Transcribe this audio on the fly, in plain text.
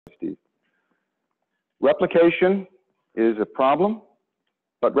Steve. Replication is a problem,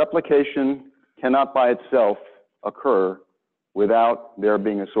 but replication cannot by itself occur without there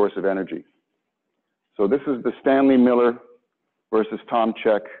being a source of energy. So this is the Stanley Miller versus Tom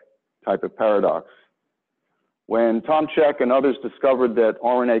Cech type of paradox. When Tom Cech and others discovered that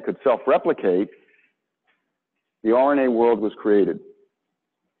RNA could self-replicate, the RNA world was created.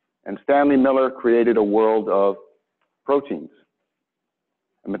 And Stanley Miller created a world of proteins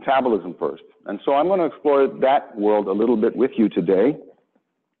and metabolism first. And so I'm going to explore that world a little bit with you today.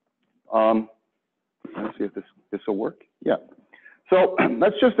 Let's see if this will work. Yeah. So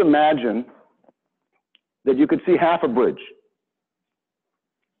let's just imagine that you could see half a bridge.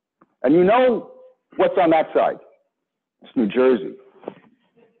 And you know what's on that side. It's New Jersey.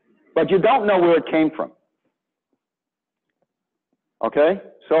 But you don't know where it came from. Okay?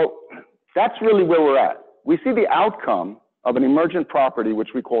 So that's really where we're at. We see the outcome of an emergent property which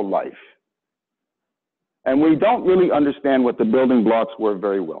we call life. And we don't really understand what the building blocks were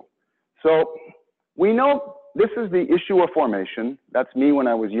very well. So we know this is the issue of formation. That's me when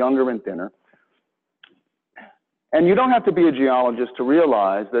I was younger and thinner. And you don't have to be a geologist to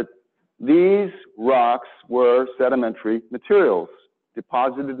realize that these rocks were sedimentary materials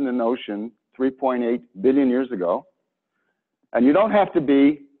deposited in an ocean 3.8 billion years ago. And you don't have to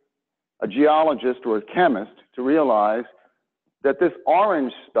be a geologist or a chemist to realize that this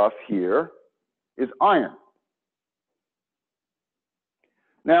orange stuff here is iron.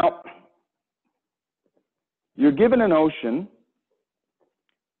 Now, you're given an ocean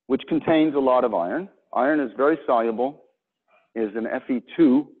which contains a lot of iron. Iron is very soluble, is an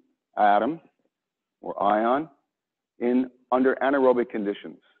Fe2 atom or ion under anaerobic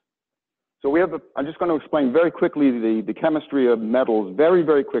conditions. So we have I'm just going to explain very quickly the chemistry of metals very,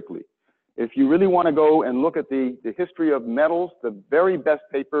 very quickly. If you really want to go and look at the history of metals, the very best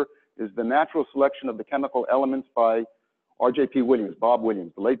paper is The Natural Selection of the Chemical Elements by R.J.P. Williams, Bob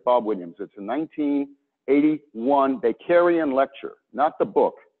Williams, the late Bob Williams. It's a 1981 Bakerian lecture, not the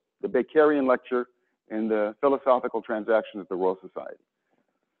book, the Bakerian lecture in the Philosophical Transactions of the Royal Society.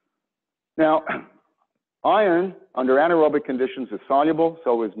 Now, iron under anaerobic conditions is soluble,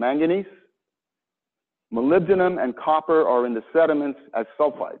 so is manganese. Molybdenum and copper are in the sediments as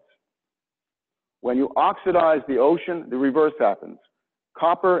sulfides. When you oxidize the ocean, the reverse happens.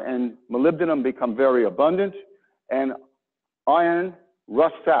 Copper and molybdenum become very abundant, and iron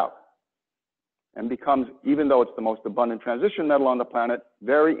rusts out and becomes, even though it's the most abundant transition metal on the planet,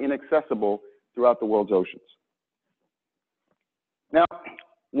 very inaccessible throughout the world's oceans. Now,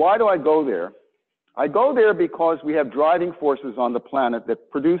 why do I go there? I go there because we have driving forces on the planet that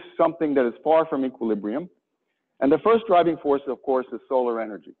produce something that is far from equilibrium. And the first driving force, of course, is solar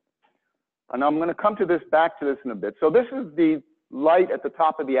energy. And I'm going to come to this, back to this in a bit. So this is the light at the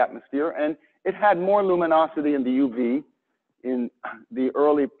top of the atmosphere, and it had more luminosity in the UV in the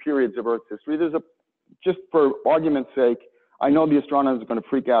early periods of Earth's history. There's just for argument's sake, I know the astronomers are going to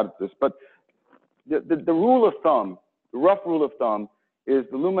freak out at this, but the rule of thumb, the rough rule of thumb, is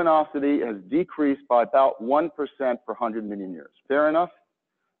the luminosity has decreased by about 1% per 100 million years. Fair enough?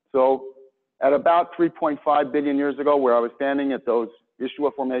 So at about 3.5 billion years ago, where I was standing at those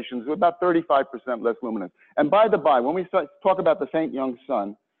Ishua formations, it was about 35% less luminous. And by the by, when we talk about the faint young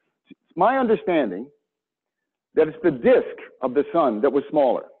sun, it's my understanding that it's the disk of the sun that was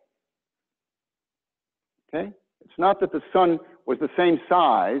smaller. Okay? It's not that the sun was the same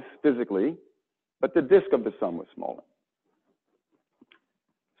size physically, but the disk of the sun was smaller.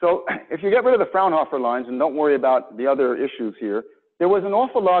 So if you get rid of the Fraunhofer lines and don't worry about the other issues here, there was an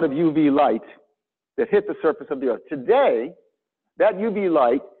awful lot of UV light that hit the surface of the Earth. Today, that UV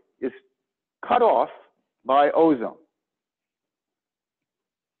light is cut off by ozone.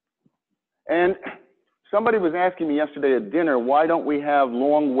 And somebody was asking me yesterday at dinner, why don't we have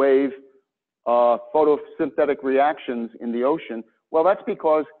long wave photosynthetic reactions in the ocean? Well, that's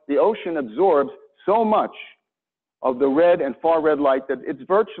because the ocean absorbs so much of the red and far red light that it's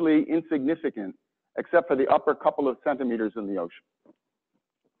virtually insignificant, except for the upper couple of centimeters in the ocean.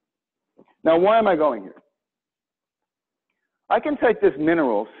 Now, why am I going here? I can take this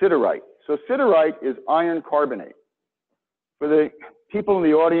mineral, siderite. So siderite is iron carbonate. For the people in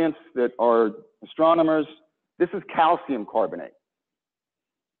the audience that are astronomers, this is calcium carbonate.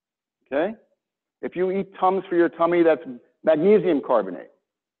 Okay? If you eat Tums for your tummy, that's magnesium carbonate.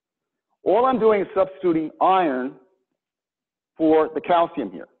 All I'm doing is substituting iron for the calcium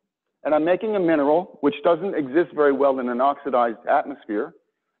here. And I'm making a mineral which doesn't exist very well in an oxidized atmosphere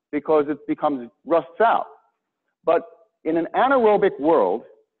because it rusts out. But in an anaerobic world,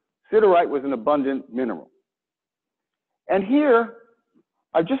 siderite was an abundant mineral. And here,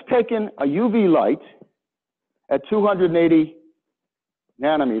 I've just taken a UV light at 280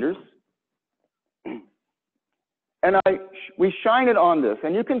 nanometers, and we shine it on this,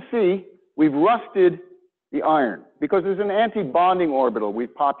 and you can see we've rusted the iron because there's an anti-bonding orbital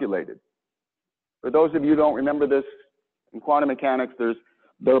we've populated. For those of you who don't remember this, in quantum mechanics,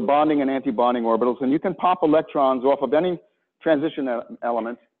 there are bonding and anti-bonding orbitals, and you can pop electrons off of any transition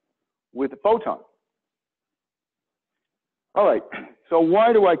element with a photon. All right, so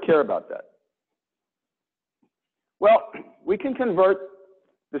why do I care about that? Well, we can convert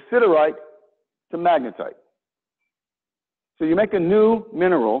the siderite to magnetite. So you make a new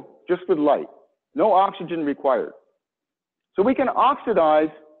mineral just with light, no oxygen required. So we can oxidize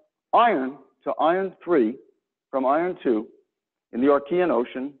iron to iron 3 from iron 2 in the Archean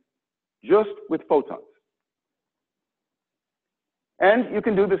Ocean just with photons. And you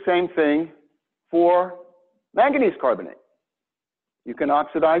can do the same thing for manganese carbonate. You can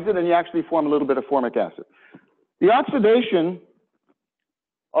oxidize it and you actually form a little bit of formic acid. The oxidation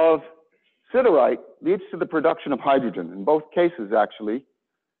of siderite leads to the production of hydrogen, in both cases actually.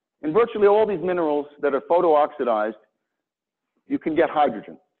 In virtually all these minerals that are photooxidized, you can get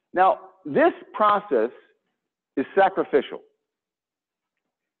hydrogen. Now, this process is sacrificial.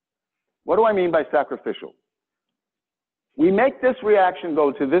 What do I mean by sacrificial? We make this reaction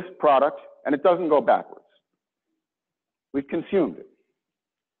go to this product, and it doesn't go backwards. We've consumed it.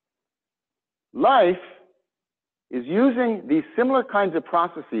 Life is using these similar kinds of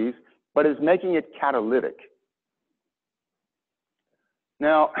processes, but is making it catalytic.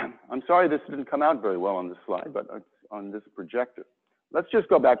 Now, I'm sorry this didn't come out very well on this slide, but it's on this projector. Let's just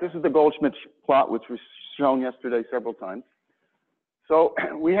go back. This is the Goldschmidt plot, which was shown yesterday several times. So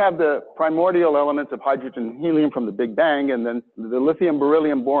we have the primordial elements of hydrogen and helium from the Big Bang, and then the lithium,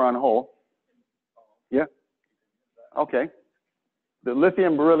 beryllium, boron hole. Yeah? Okay. The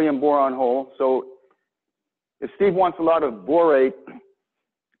lithium, beryllium, boron hole. So if Steve wants a lot of borate,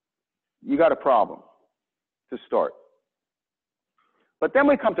 you got a problem to start. But then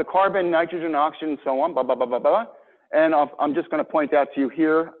we come to carbon, nitrogen, oxygen, and so on, blah, blah, blah, blah, blah. And I'm just going to point out to you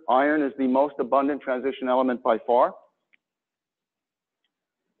here, iron is the most abundant transition element by far.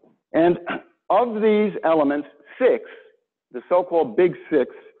 And of these elements, 6, the so-called big 6,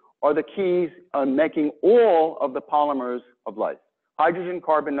 are the keys on making all of the polymers of life. Hydrogen,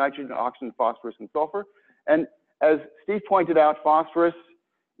 carbon, nitrogen, oxygen, phosphorus, and sulfur. And as Steve pointed out, phosphorus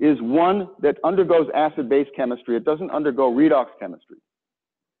is one that undergoes acid-base chemistry. It doesn't undergo redox chemistry.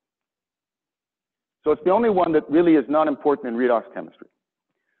 So it's the only one that really is not important in redox chemistry.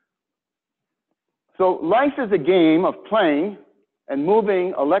 So life is a game of playing and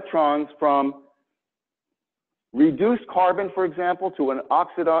moving electrons from reduced carbon, for example, to an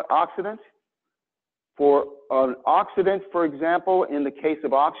oxidant. For an oxidant, for example, in the case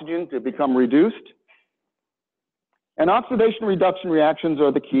of oxygen, to become reduced. And oxidation reduction reactions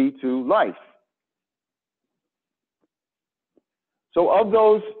are the key to life. So of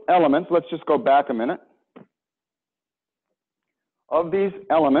those elements, let's just go back a minute. Of these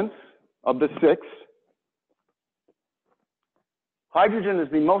elements, of the 6, hydrogen is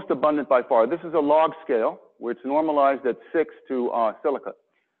the most abundant by far. This is a log scale where it's normalized at 6 to silica.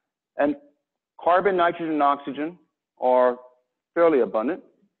 And carbon, nitrogen, and oxygen are fairly abundant.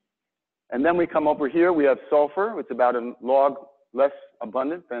 And then we come over here, we have sulfur. It's about a log less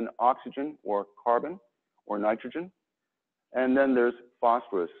abundant than oxygen or carbon or nitrogen. And then there's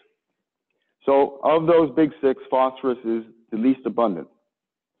phosphorus. So of those big 6, phosphorus is the least abundant.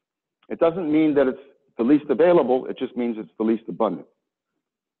 It doesn't mean that it's the least available, it just means it's the least abundant.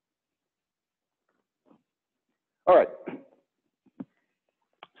 All right.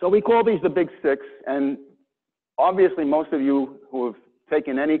 So we call these the big 6, and obviously most of you who have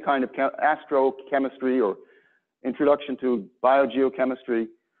taken any kind of astrochemistry or introduction to biogeochemistry,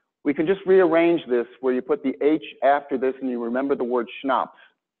 we can just rearrange this where you put the H after this and you remember the word schnapps.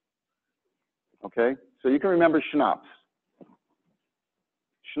 Okay? So you can remember schnapps.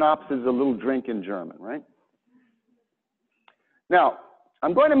 Schnapps is a little drink in German, right? Now,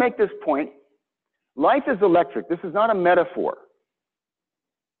 I'm going to make this point. Life is electric. This is not a metaphor.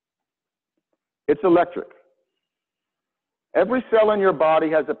 It's electric. Every cell in your body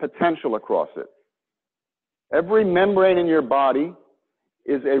has a potential across it. Every membrane in your body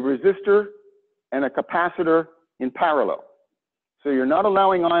is a resistor and a capacitor in parallel. So you're not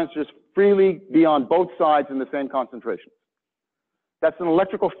allowing ions to just freely be on both sides in the same concentration. That's an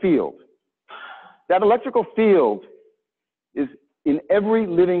electrical field. That electrical field is in every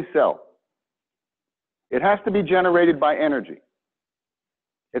living cell. It has to be generated by energy.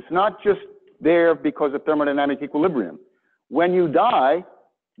 It's not just there because of thermodynamic equilibrium. When you die,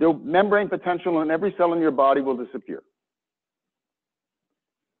 the membrane potential in every cell in your body will disappear.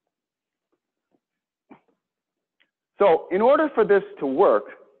 So in order for this to work,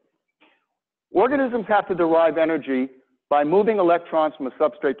 organisms have to derive energy by moving electrons from a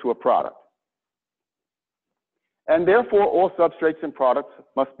substrate to a product. And therefore, all substrates and products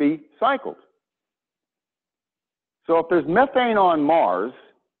must be cycled. So if there's methane on Mars,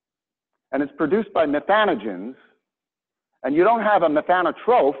 and it's produced by methanogens, and you don't have a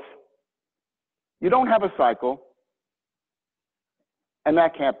methanotroph, you don't have a cycle, and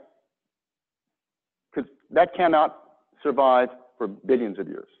that cannot survive for billions of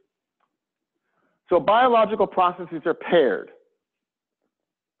years. So biological processes are paired.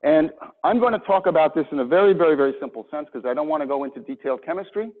 And I'm going to talk about this in a very, very, very simple sense because I don't want to go into detailed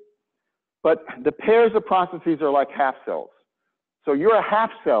chemistry. But the pairs of processes are like half cells. So you're a half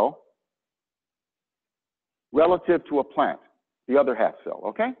cell relative to a plant, the other half cell,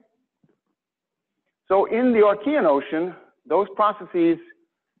 okay? So in the Archean Ocean, those processes,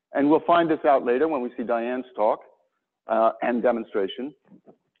 and we'll find this out later when we see Diane's talk and demonstration,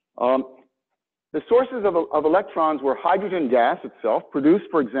 the sources of electrons were hydrogen gas itself, produced,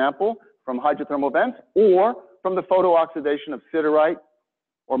 for example, from hydrothermal vents, or from the photooxidation of siderite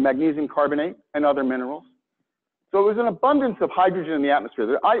or magnesium carbonate and other minerals. So there was an abundance of hydrogen in the atmosphere.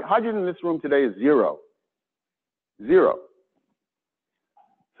 The hydrogen in this room today is zero. Zero.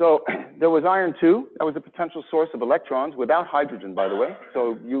 So there was iron 2. That was a potential source of electrons without hydrogen, by the way.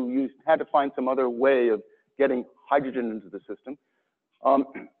 So you had to find some other way of getting hydrogen into the system.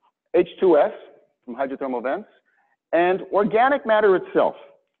 H2S from hydrothermal vents, and organic matter itself.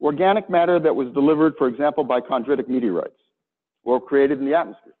 Organic matter that was delivered, for example, by chondritic meteorites or created in the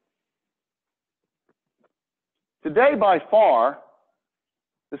atmosphere. Today, by far,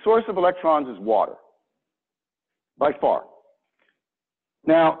 the source of electrons is water. By far.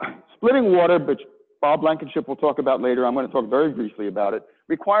 Now, splitting water, which Bob Blankenship will talk about later, I'm going to talk very briefly about it,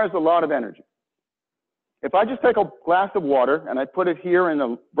 requires a lot of energy. If I just take a glass of water and I put it here in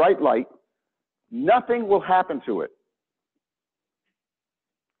a bright light, nothing will happen to it.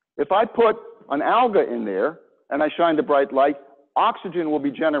 If I put an alga in there and I shine the bright light, oxygen will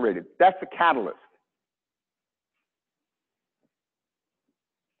be generated. That's a catalyst.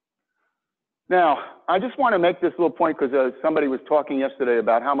 Now, I just want to make this little point because somebody was talking yesterday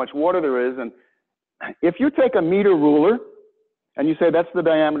about how much water there is. And if you take a meter ruler and you say that's the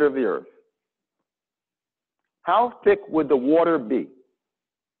diameter of the Earth, how thick would the water be?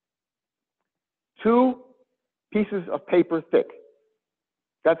 2 pieces of paper thick.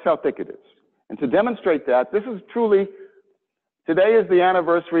 That's how thick it is. And to demonstrate that, this is truly, today is the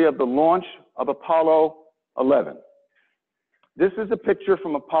anniversary of the launch of Apollo 11. This is a picture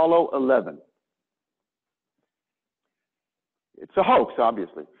from Apollo 11. It's a hoax,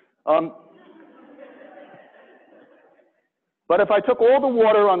 obviously. But if I took all the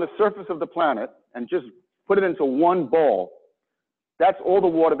water on the surface of the planet and just put it into one ball, that's all the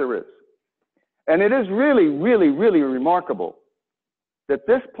water there is. And it is really, really, really remarkable that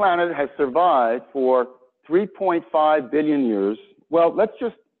this planet has survived for 3.5 billion years. Well, let's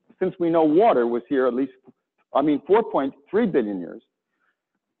just, since we know water was here at least, 4.3 billion years.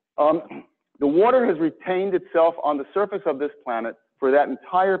 The water has retained itself on the surface of this planet for that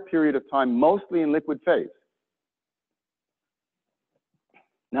entire period of time, mostly in liquid phase.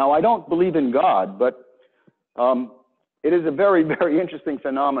 Now, I don't believe in God, but it is a very, very interesting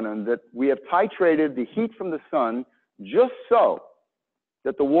phenomenon that we have titrated the heat from the sun just so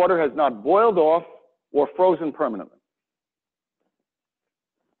that the water has not boiled off or frozen permanently.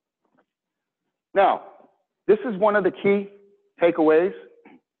 Now, this is one of the key takeaways.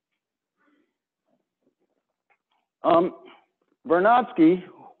 Vernadsky,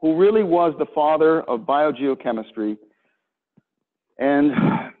 who really was the father of biogeochemistry and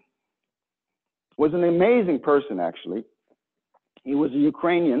was an amazing person, actually. He was a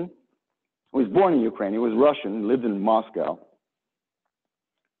Ukrainian. He was born in Ukraine. He was Russian, lived in Moscow.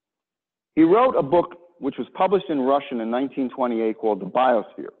 He wrote a book which was published in Russian in 1928 called The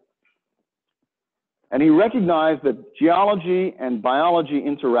Biosphere. And he recognized that geology and biology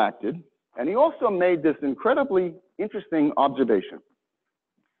interacted. And he also made this incredibly interesting observation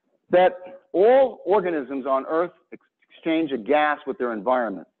that all organisms on Earth exchange a gas with their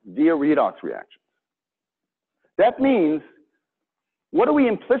environment via redox reactions. That means, what do we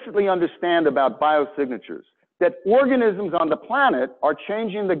implicitly understand about biosignatures? That organisms on the planet are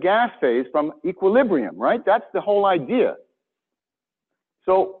changing the gas phase from equilibrium, right? That's the whole idea.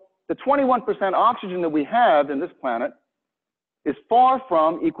 So the 21% oxygen that we have in this planet is far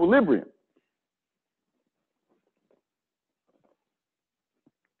from equilibrium.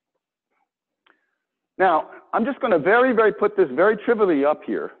 Now, I'm just going to put this very trivially up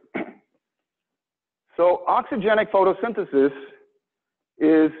here. So oxygenic photosynthesis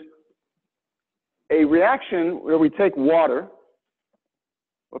is a reaction where we take water,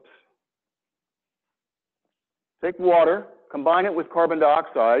 combine it with carbon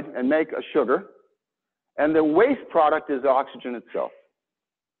dioxide, and make a sugar, and the waste product is oxygen itself.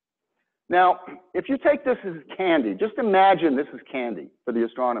 Now, if you take this as candy, just imagine this is candy for the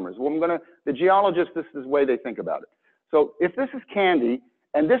astronomers. Well, the geologists, this is the way they think about it. So if this is candy,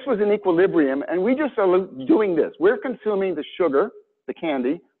 and this was in equilibrium, and we just are doing this, we're consuming the sugar, the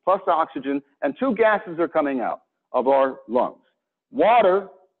candy, plus oxygen, and two gases are coming out of our lungs, water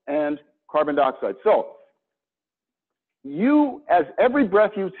and carbon dioxide. So as every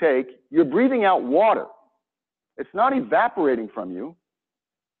breath you take, you're breathing out water. It's not evaporating from you.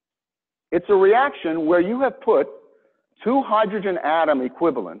 It's a reaction where you have put two hydrogen atom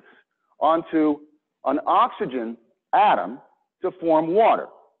equivalents onto an oxygen atom to form water.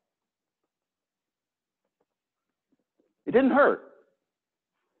 It didn't hurt.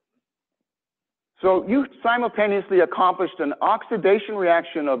 So you simultaneously accomplished an oxidation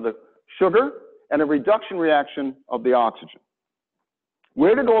reaction of the sugar and a reduction reaction of the oxygen.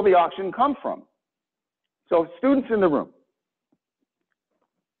 Where did all the oxygen come from? So students in the room,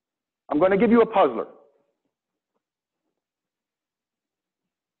 I'm going to give you a puzzler.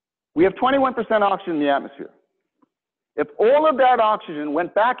 We have 21% oxygen in the atmosphere. If all of that oxygen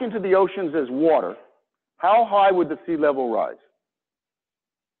went back into the oceans as water, how high would the sea level rise?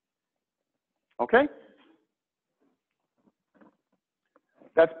 Okay?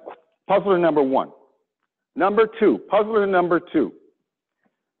 That's puzzler number one. Puzzler number two.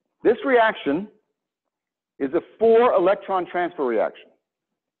 This reaction is a 4-electron transfer reaction.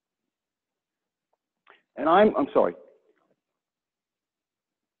 And I'm sorry.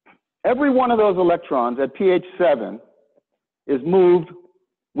 Every one of those electrons at pH 7 is moved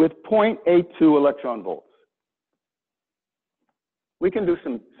with 0.82 electron volts. We can do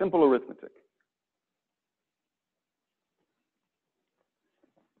some simple arithmetic.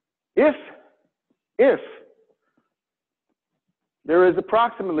 If there is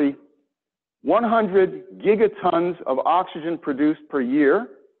approximately 100 gigatons of oxygen produced per year,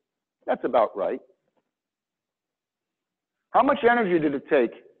 that's about right. How much energy did it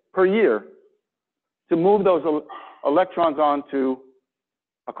take per year to move those electrons onto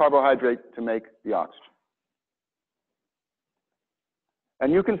a carbohydrate to make the oxygen?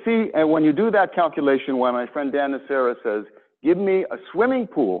 And you can see, and when you do that calculation, when my friend Dan Nacera says, give me a swimming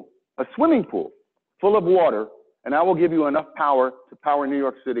pool full of water, and I will give you enough power to power New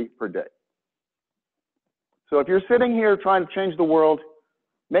York City per day. So if you're sitting here trying to change the world,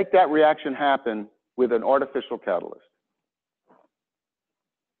 make that reaction happen with an artificial catalyst.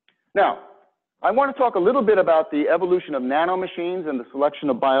 Now, I want to talk a little bit about the evolution of nanomachines and the selection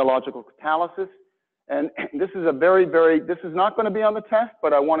of biological catalysis. And this is this is not going to be on the test,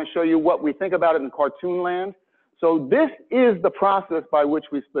 but I want to show you what we think about it in cartoon land. So this is the process by which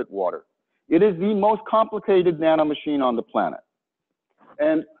we split water. It is the most complicated nanomachine on the planet.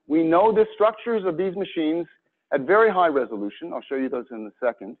 And we know the structures of these machines at very high resolution. I'll show you those in a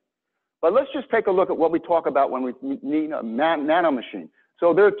second. But let's just take a look at what we talk about when we need a nanomachine.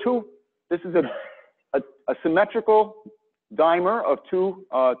 So there are this is a symmetrical dimer of two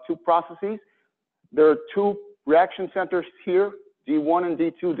processes. There are two reaction centers here, D1 and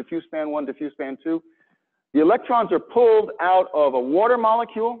D2, diffuse span 1, diffuse span 2. The electrons are pulled out of a water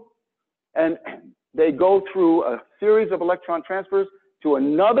molecule, and they go through a series of electron transfers to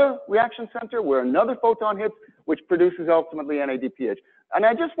another reaction center where another photon hits, which produces ultimately NADPH. And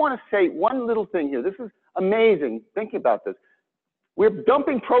I just want to say one little thing here. This is amazing. Think about this. We're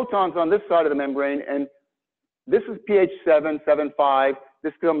dumping protons on this side of the membrane, and this is pH 7, 7.5.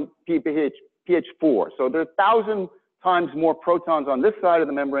 This comes pH 4. So there are 1,000 times more protons on this side of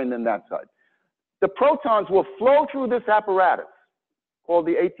the membrane than that side. The protons will flow through this apparatus called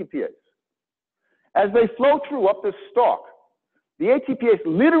the ATPase. As they flow through up this stalk, the ATPase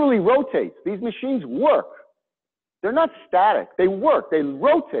literally rotates. These machines work. They're not static. They work. They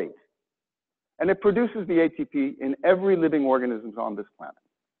rotate. And it produces the ATP in every living organism on this planet,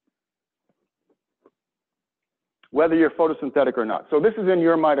 whether you're photosynthetic or not. So this is in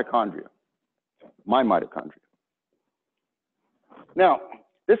your mitochondria, my mitochondria. Now,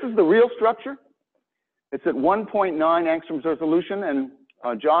 this is the real structure. It's at 1.9 angstroms resolution, and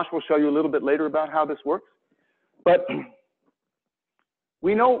Josh will show you a little bit later about how this works. But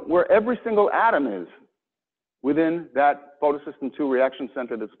we know where every single atom is within that photosystem 2 reaction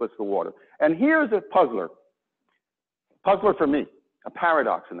center that splits the water. And here's a puzzler for me, a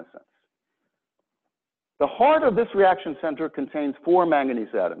paradox in a sense. The heart of this reaction center contains 4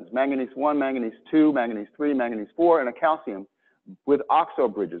 manganese atoms, manganese 1, manganese 2, manganese 3, manganese 4, and a calcium with oxo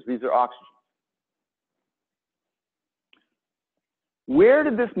bridges. These are oxygen. Where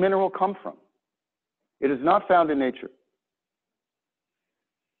did this mineral come from? It is not found in nature.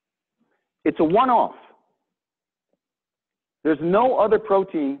 It's a one-off. There's no other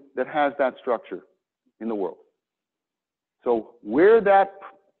protein that has that structure in the world. So where that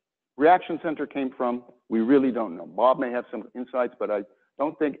reaction center came from, we really don't know. Bob may have some insights, but I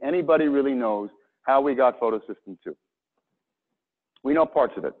don't think anybody really knows how we got photosystem 2. We know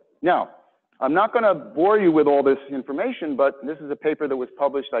parts of it. Now, I'm not going to bore you with all this information, but this is a paper that was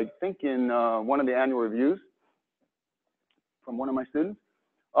published, I think, in one of the annual reviews from one of my students.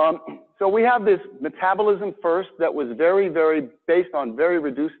 So we have this metabolism first that was very, very based on very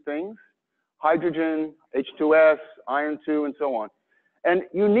reduced things, hydrogen, H2S, iron 2, and so on. And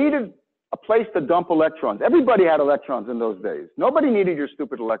you needed a place to dump electrons. Everybody had electrons in those days. Nobody needed your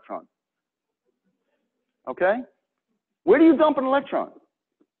stupid electron. Okay? Where do you dump an electron?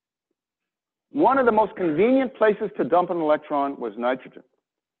 One of the most convenient places to dump an electron was nitrogen.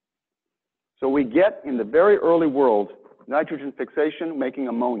 So we get, in the very early world, nitrogen fixation making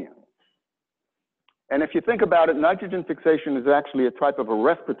ammonia. And if you think about it, nitrogen fixation is actually a type of a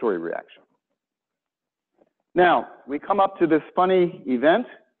respiratory reaction. Now, we come up to this funny event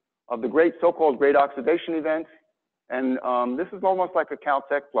of the great so-called great oxidation event. And this is almost like a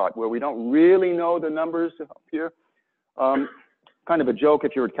Caltech plot where we don't really know the numbers up here. Kind of a joke.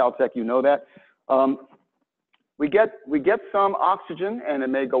 If you're at Caltech, you know that. We get some oxygen, and it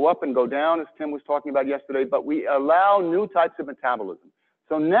may go up and go down, as Tim was talking about yesterday, but we allow new types of metabolism.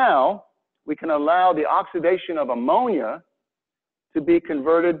 So now we can allow the oxidation of ammonia to be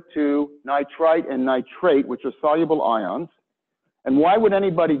converted to nitrite and nitrate, which are soluble ions. And why would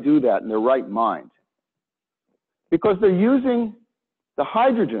anybody do that in their right mind? Because they're using the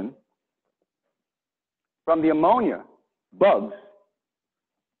hydrogen from the ammonia, bugs,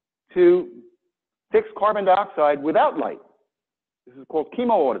 to fix carbon dioxide without light. This is called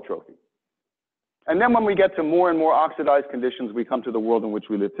chemoautotrophy. And then when we get to more and more oxidized conditions, we come to the world in which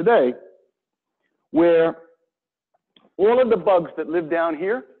we live today, where all of the bugs that live down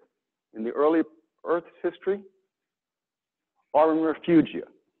here in the early Earth's history are in refugia.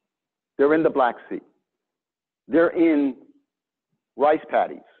 They're in the Black Sea. They're in rice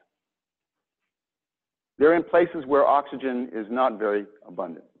paddies. They're in places where oxygen is not very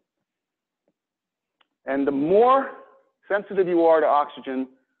abundant. And the more sensitive you are to oxygen,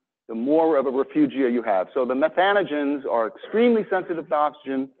 the more of a refugia you have. So the methanogens are extremely sensitive to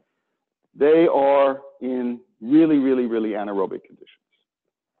oxygen. They are in really, really, really anaerobic conditions.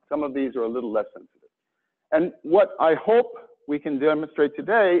 Some of these are a little less sensitive. And what I hope we can demonstrate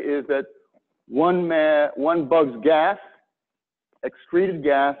today is that one bug's gas, excreted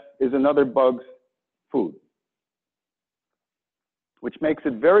gas, is another bug's food, which makes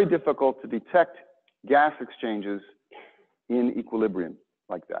it very difficult to detect gas exchanges in equilibrium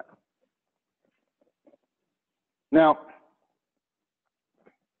like that. Now,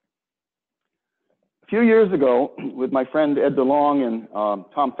 a few years ago, with my friend Ed DeLong and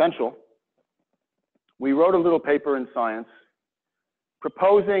Tom Fenchel, we wrote a little paper in Science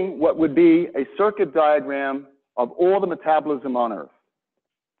proposing what would be a circuit diagram of all the metabolism on Earth.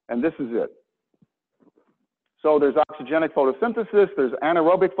 And this is it. So there's oxygenic photosynthesis, there's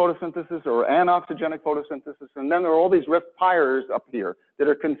anaerobic photosynthesis or anoxygenic photosynthesis, and then there are all these respirators up here that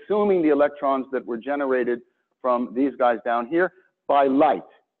are consuming the electrons that were generated from these guys down here by light.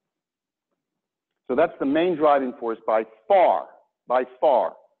 So that's the main driving force by far, by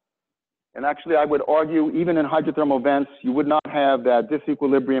far. And actually, I would argue, even in hydrothermal vents, you would not have that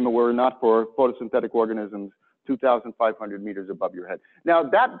disequilibrium were it not for photosynthetic organisms 2,500 meters above your head. Now,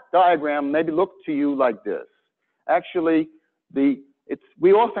 that diagram maybe looked to you like this. Actually,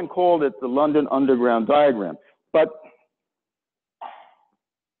 we often called it the London Underground diagram. But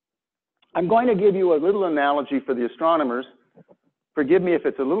I'm going to give you a little analogy for the astronomers. Forgive me if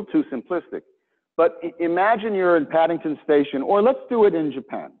it's a little too simplistic. But imagine you're in Paddington Station, or let's do it in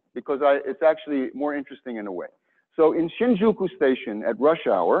Japan, because it's actually more interesting in a way. So in Shinjuku Station at rush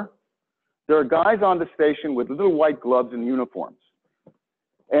hour, there are guys on the station with little white gloves and uniforms.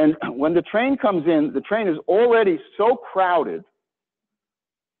 And when the train comes in, the train is already so crowded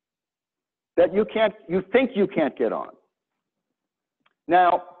that you think you can't get on.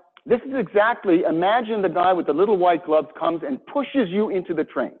 Now, this is exactly, imagine the guy with the little white gloves comes and pushes you into the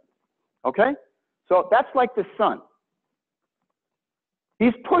train, okay? So that's like the sun.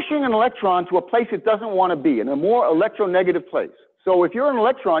 He's pushing an electron to a place it doesn't want to be, in a more electronegative place. So if you're an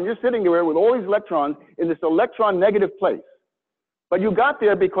electron, you're sitting there with all these electrons in this electron negative place. But you got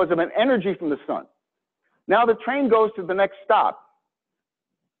there because of an energy from the sun. Now the train goes to the next stop,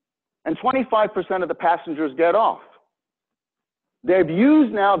 and 25% of the passengers get off. They've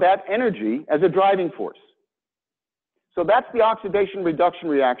used now that energy as a driving force. So that's the oxidation reduction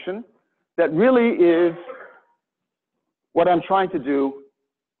reaction that really is what I'm trying to do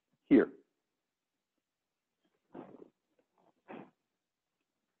here.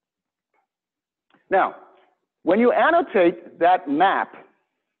 Now, when you annotate that map,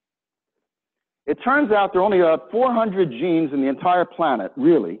 it turns out there are only 400 genes in the entire planet,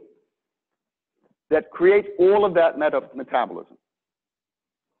 really, that create all of that metabolism.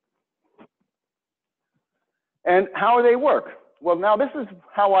 And how do they work? Well, now this is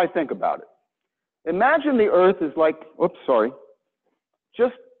how I think about it. Imagine the Earth is like,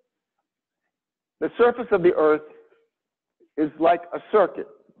 just the surface of the Earth is like a circuit,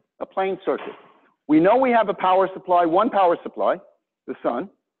 a plain circuit. We know we have a power supply, one power supply, the sun.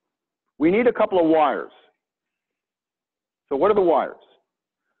 We need a couple of wires. So what are the wires?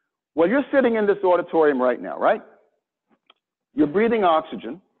 Well, you're sitting in this auditorium right now, right? You're breathing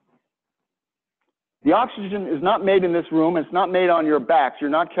oxygen. The oxygen is not made in this room. It's not made on your backs. You're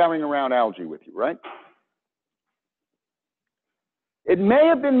not carrying around algae with you, right? It may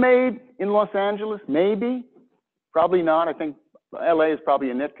have been made in Los Angeles, maybe. Probably not. I think LA is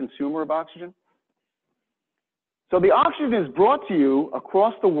probably a net consumer of oxygen. So the oxygen is brought to you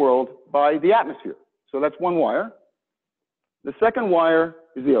across the world by the atmosphere. So that's one wire. The second wire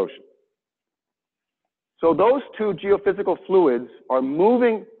is the ocean. So those two geophysical fluids are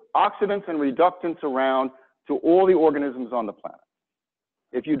moving oxidants and reductants around to all the organisms on the planet.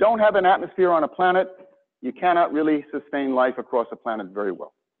 If you don't have an atmosphere on a planet, you cannot really sustain life across a planet very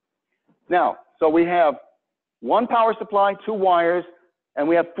well. Now, so we have one power supply, two wires, and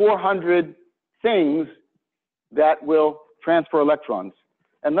we have 400 things that will transfer electrons.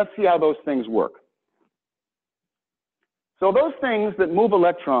 And let's see how those things work. So those things that move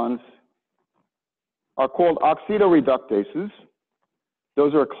electrons are called oxidoreductases.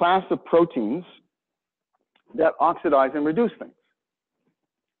 Those are a class of proteins that oxidize and reduce things.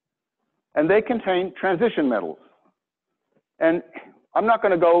 And they contain transition metals. And I'm not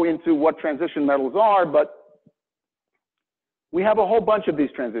going to go into what transition metals are, but we have a whole bunch of these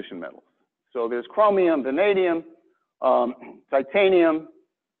transition metals. So there's chromium, vanadium, titanium,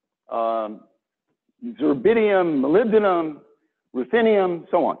 zirconium, molybdenum, ruthenium,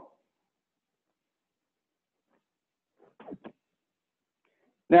 so on.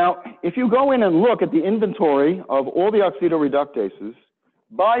 Now, if you go in and look at the inventory of all the oxidoreductases,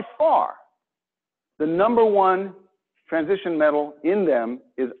 by far, the number one transition metal in them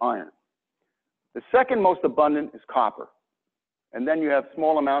is iron. The second most abundant is copper. And then you have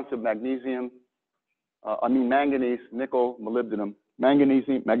small amounts of magnesium, manganese, nickel, molybdenum.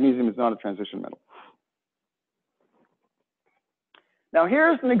 Magnesium is not a transition metal. Now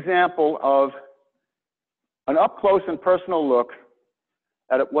here's an example of an up-close and personal look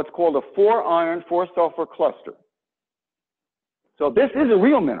at what's called a 4-iron, 4-sulfur cluster. So this is a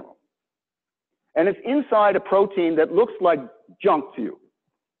real mineral. And it's inside a protein that looks like junk to you.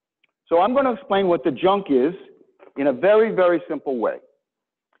 So I'm going to explain what the junk is in a very, very simple way.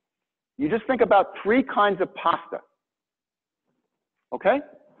 You just think about 3 kinds of pasta. Okay?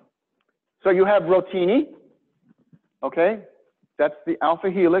 So you have rotini. Okay? That's the alpha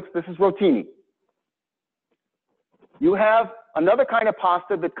helix. This is rotini. You have another kind of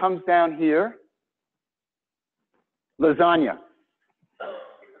pasta that comes down here. Lasagna.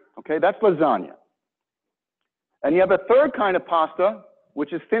 Okay? That's lasagna. And you have a third kind of pasta,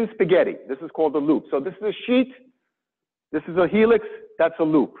 which is thin spaghetti. This is called the loop. So this is a sheet. This is a helix. That's a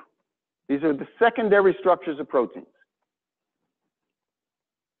loop. These are the secondary structures of proteins.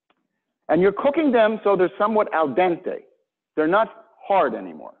 And you're cooking them so they're somewhat al dente. They're not hard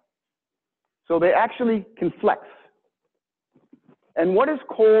anymore. So they actually can flex. And what is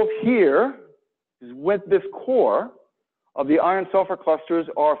called here is with this core of the iron-sulfur clusters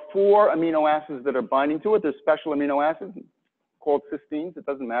are 4 amino acids that are binding to it. There's special amino acids called cysteines. It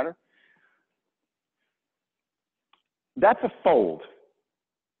doesn't matter. That's a fold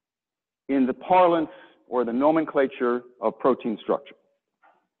in the parlance or the nomenclature of protein structure.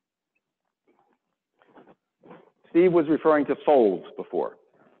 Steve was referring to folds before.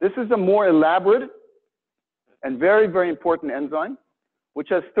 This is a more elaborate and very, very important enzyme, which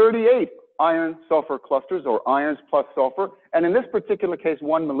has 38 iron-sulfur clusters, or irons plus sulfur, and in this particular case,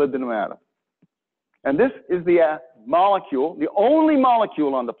 1 molybdenum atom. And this is the molecule, the only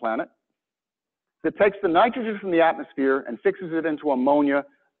molecule on the planet that takes the nitrogen from the atmosphere and fixes it into ammonia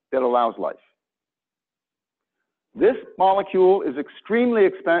that allows life. This molecule is extremely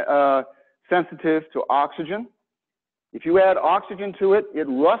sensitive to oxygen. If you add oxygen to it, it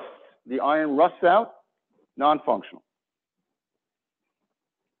rusts, the iron rusts out, non-functional.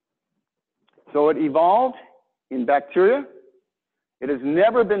 So it evolved in bacteria. It has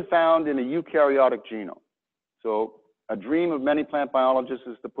never been found in a eukaryotic genome. So a dream of many plant biologists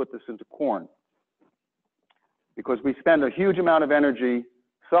is to put this into corn, because we spend a huge amount of energy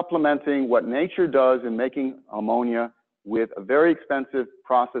supplementing what nature does in making ammonia with a very expensive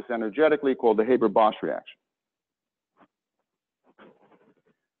process energetically called the Haber-Bosch reaction.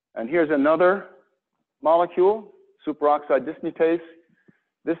 And here's another molecule, superoxide dismutase.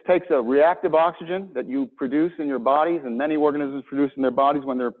 This takes a reactive oxygen that you produce in your bodies, and many organisms produce in their bodies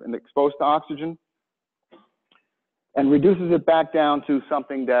when they're exposed to oxygen, and reduces it back down to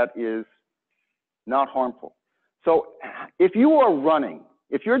something that is not harmful. So if you are running,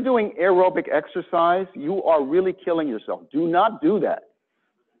 if you're doing aerobic exercise, you are really killing yourself. Do not do that.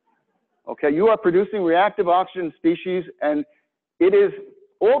 Okay, you are producing reactive oxygen species, and it is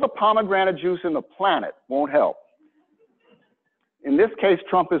all the pomegranate juice in the planet won't help. In this case,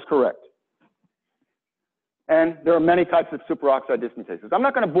 Trump is correct. And there are many types of superoxide dismutases. I'm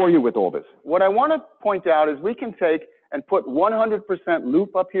not going to bore you with all this. What I want to point out is we can take and put 100%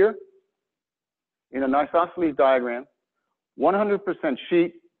 loop up here in an isosceles diagram, 100%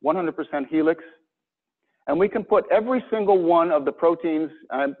 sheet, 100% helix, and we can put every single one of the proteins,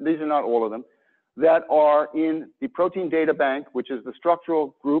 and these are not all of them, that are in the protein data bank, which is the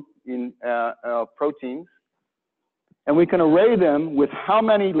structural group in proteins, and we can array them with how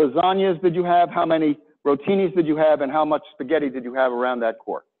many lasagnas did you have, how many rotinis did you have, and how much spaghetti did you have around that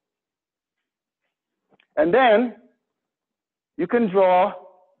core. And then you can draw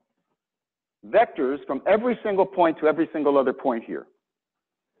vectors from every single point to every single other point here.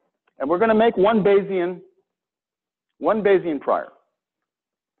 And we're going to make one Bayesian prior.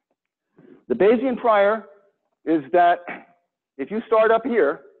 The Bayesian prior is that if you start up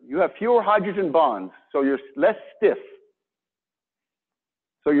here, you have fewer hydrogen bonds, so you're less stiff,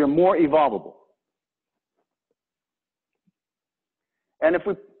 so you're more evolvable. And if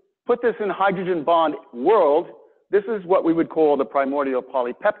we put this in hydrogen bond world, this is what we would call the primordial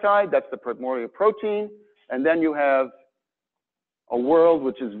polypeptide. That's the primordial protein. And then you have a world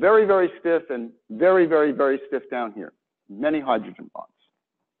which is very, very stiff and very, very, very stiff down here. Many hydrogen bonds.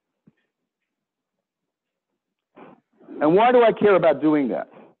 And why do I care about doing that?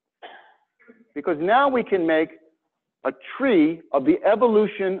 Because now we can make a tree of the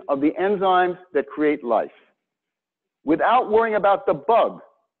evolution of the enzymes that create life without worrying about the bug.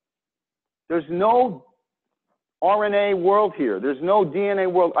 There's no RNA world here. There's no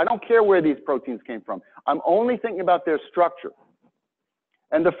DNA world. I don't care where these proteins came from. I'm only thinking about their structure.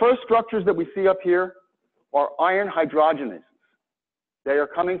 And the first structures that we see up here are iron hydrogenases. They are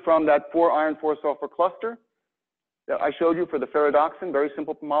coming from that 4 iron 4 sulfur cluster that I showed you for the ferredoxin, very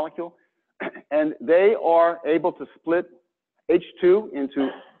simple molecule. And they are able to split H2 into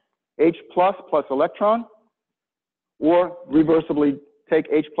H plus electron, or reversibly take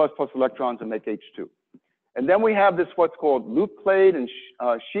H plus electrons and make H2. And then we have this what's called loop clade and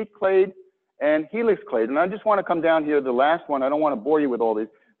sheet clade and helix clade. And I just want to come down here, the last one. I don't want to bore you with all these.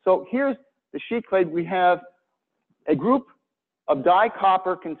 So here's the sheet clade. We have a group of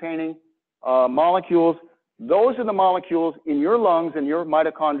dicopper containing molecules. Those are the molecules in your lungs and your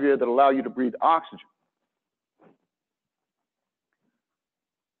mitochondria that allow you to breathe oxygen.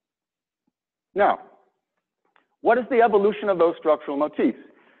 Now, what is the evolution of those structural motifs?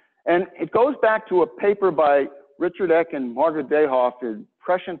 And it goes back to a paper by Richard Eck and Margaret Dayhoff, a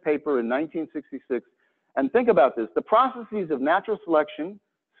prescient paper in 1966. And think about this. The processes of natural selection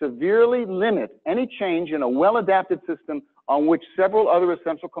severely limit any change in a well-adapted system on which several other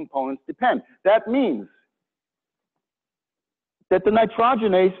essential components depend. That means that the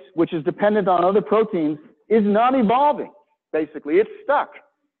nitrogenase, which is dependent on other proteins, is not evolving, basically. It's stuck.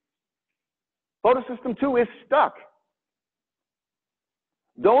 Photosystem 2 is stuck.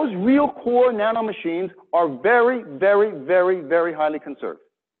 Those real core nanomachines are very, very, very, very highly conserved.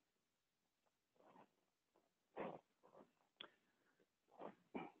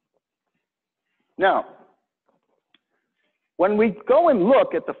 Now, when we go and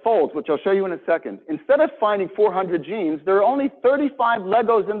look at the folds, which I'll show you in a second, instead of finding 400 genes, there are only 35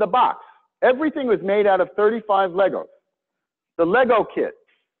 Legos in the box. Everything was made out of 35 Legos. The Lego kit.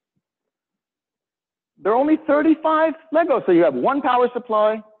 There are only 35 Legos. So you have 1 power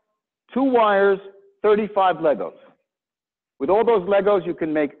supply, 2 wires, 35 Legos. With all those Legos, you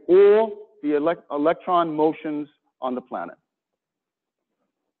can make all the electron motions on the planet.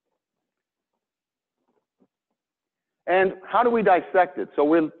 And how do we dissect it? So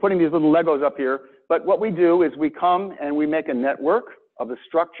we're putting these little Legos up here, but what we do is we come and we make a network of the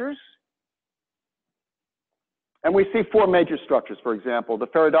structures. And we see four major structures, for example, the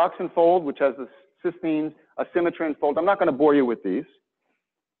ferredoxin fold, which has the cysteines, a symmetrin fold. I'm not going to bore you with these.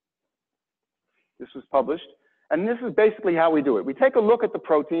 This was published. And this is basically how we do it. We take a look at the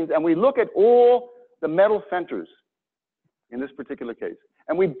proteins, and we look at all the metal centers in this particular case.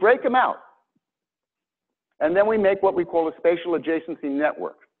 And we break them out. And then we make what we call a spatial adjacency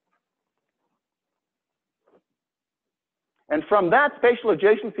network. And from that spatial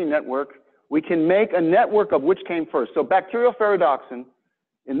adjacency network, we can make a network of which came first. So bacterial ferredoxin,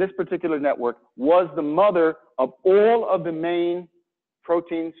 in this particular network, was the mother of all of the main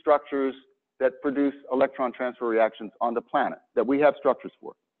protein structures that produce electron transfer reactions on the planet, that we have structures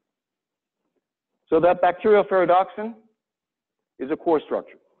for. So that bacterial ferredoxin is a core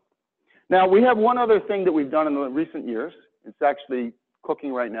structure. Now, we have one other thing that we've done in the recent years. It's actually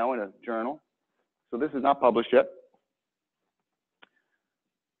cooking right now in a journal. So this is not published yet.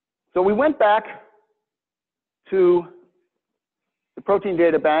 So we went back to the protein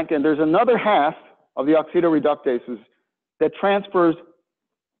data bank, and there's another half of the oxidoreductases that transfers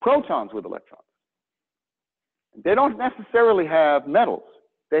protons with electrons. They don't necessarily have metals.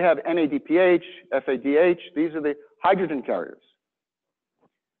 They have NADPH, FADH. These are the hydrogen carriers.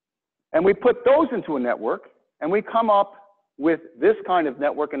 And we put those into a network, and we come up with this kind of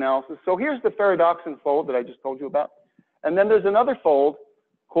network analysis. So here's the ferredoxin fold that I just told you about. And then there's another fold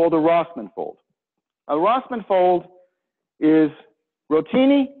called the Rossmann fold. A Rossmann fold is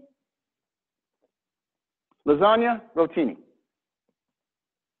rotini, lasagna, rotini.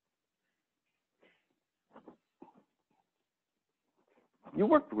 You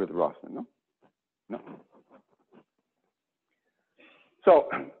worked with Rossmann, no? No. So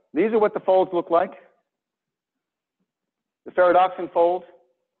these are what the folds look like. The ferredoxin fold,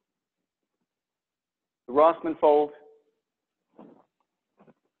 the Rossmann fold.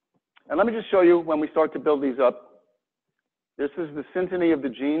 And let me just show you when we start to build these up. This is the synteny of the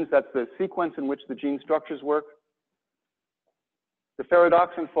genes. That's the sequence in which the gene structures work. The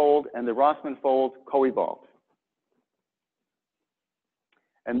ferredoxin fold and the Rossmann fold co-evolved.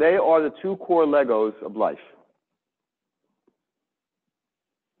 And they are the two core Legos of life.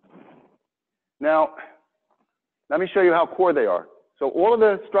 Now, let me show you how core they are. So all of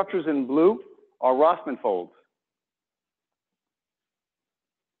the structures in blue are Rossmann folds.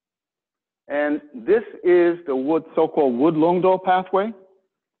 And this is the so-called Wood-Longdal pathway.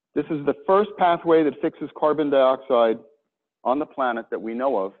 This is the first pathway that fixes carbon dioxide on the planet that we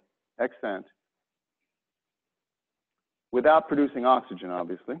know of, extant, without producing oxygen,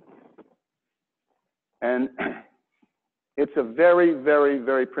 obviously. And it's a very, very,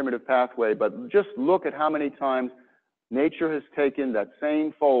 very primitive pathway, but just look at how many times nature has taken that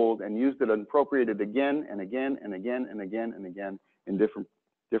same fold and used it and appropriated again and again and again and again and again in different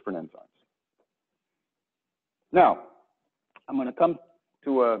enzymes. Now, I'm going to come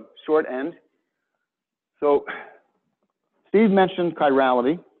to a short end. So Steve mentioned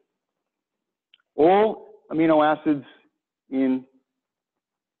chirality. All amino acids in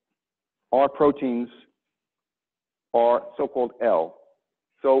our proteins are so-called L.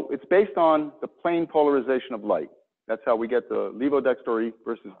 So it's based on the plane polarization of light. That's how we get the levodextro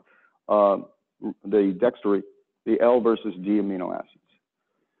versus the L versus D amino acids.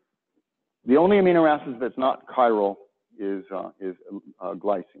 The only amino acid that's not chiral is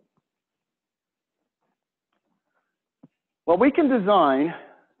glycine. Well, we can design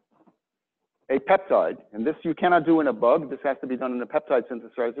a peptide, and this you cannot do in a bug. This has to be done in a peptide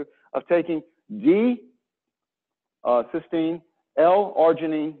synthesizer, of taking D cysteine, L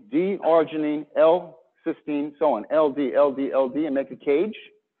arginine, D arginine, L cysteine, so on, LD, LD, LD, and make a cage,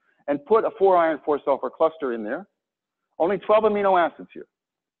 and put a 4-iron 4-sulfur cluster in there. Only 12 amino acids here.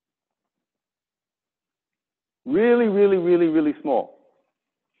 Really, really, really, really small.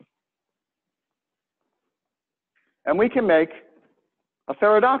 And we can make a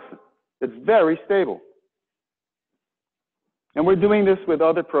ferredoxin. It's very stable. And we're doing this with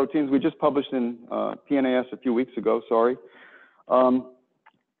other proteins. We just published in PNAS a few weeks ago, sorry. And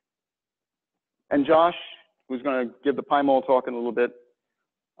Josh, who's going to give the Pymol talk in a little bit,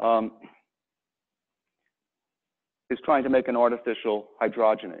 is trying to make an artificial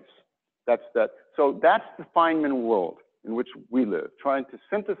hydrogenase. So that's the Feynman world in which we live, trying to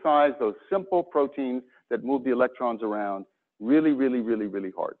synthesize those simple proteins that move the electrons around really, really, really,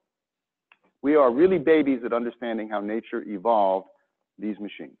 really hard. We are really babies at understanding how nature evolved these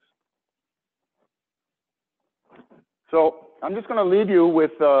machines. So I'm just going to leave you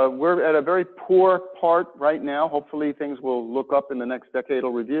with, we're at a very poor part right now. Hopefully things will look up in the next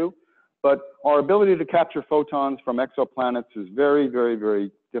decadal review. But our ability to capture photons from exoplanets is very, very,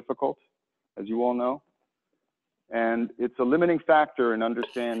 very difficult, as you all know. And it's a limiting factor in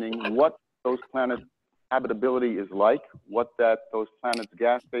understanding what those planets' habitability is like, what those planets'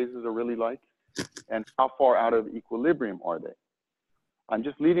 gas phases are really like, and how far out of equilibrium are they. I'm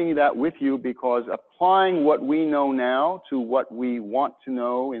just leaving that with you because applying what we know now to what we want to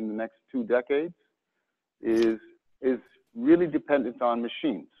know in the next 2 decades is really dependent on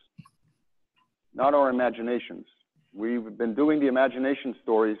machines, not our imaginations. We've been doing the imagination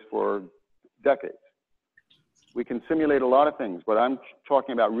stories for decades. We can simulate a lot of things, but I'm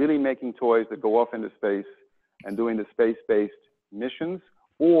talking about really making toys that go off into space and doing the space-based missions,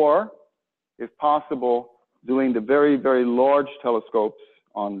 or, if possible, doing the very, very large telescopes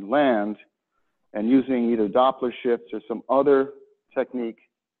on land and using either Doppler shifts or some other technique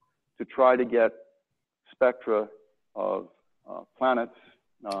to try to get spectra of planets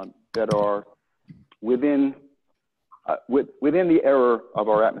that are within the error of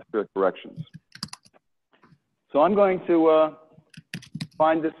our atmospheric corrections. So I'm going to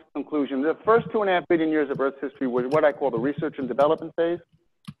find this conclusion. The first 2.5 billion years of Earth's history were what I call the research and development phase.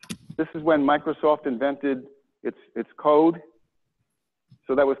 This is when Microsoft invented its code.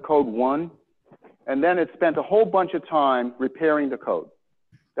 So that was code 1. And then it spent a whole bunch of time repairing the code.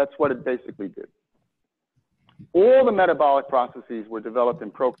 That's what it basically did. All the metabolic processes were developed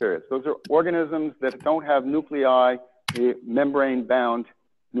in prokaryotes. Those are organisms that don't have nuclei, membrane-bound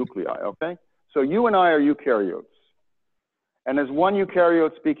nuclei, okay? So you and I are eukaryotes. And as one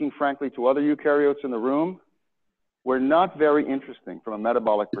eukaryote speaking frankly to other eukaryotes in the room, we're not very interesting from a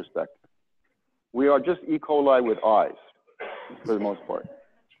metabolic perspective. We are just E. coli with eyes, for the most part.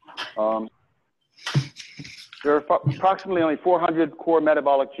 There are approximately only 400 core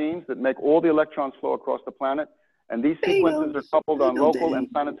metabolic genes that make all the electrons flow across the planet. And these sequences are coupled on local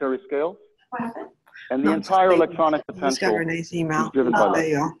and planetary scales. And the entire electronic potential got nice email. is driven by light.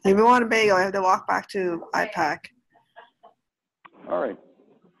 Bagel. If you want a bagel, I have to walk back to IPAC. All right.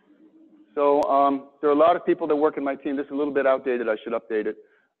 So there are a lot of people that work in my team. This is a little bit outdated. I should update it.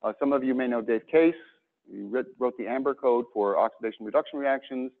 Some of you may know Dave Case. He wrote the Amber Code for oxidation reduction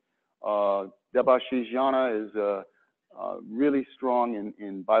reactions. Debashish Jana is really strong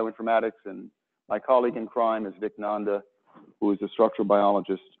in bioinformatics. And my colleague in crime is Vic Nanda, who is a structural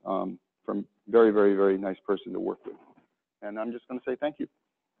biologist. From very, very, very nice person to work with. And I'm just going to say thank you.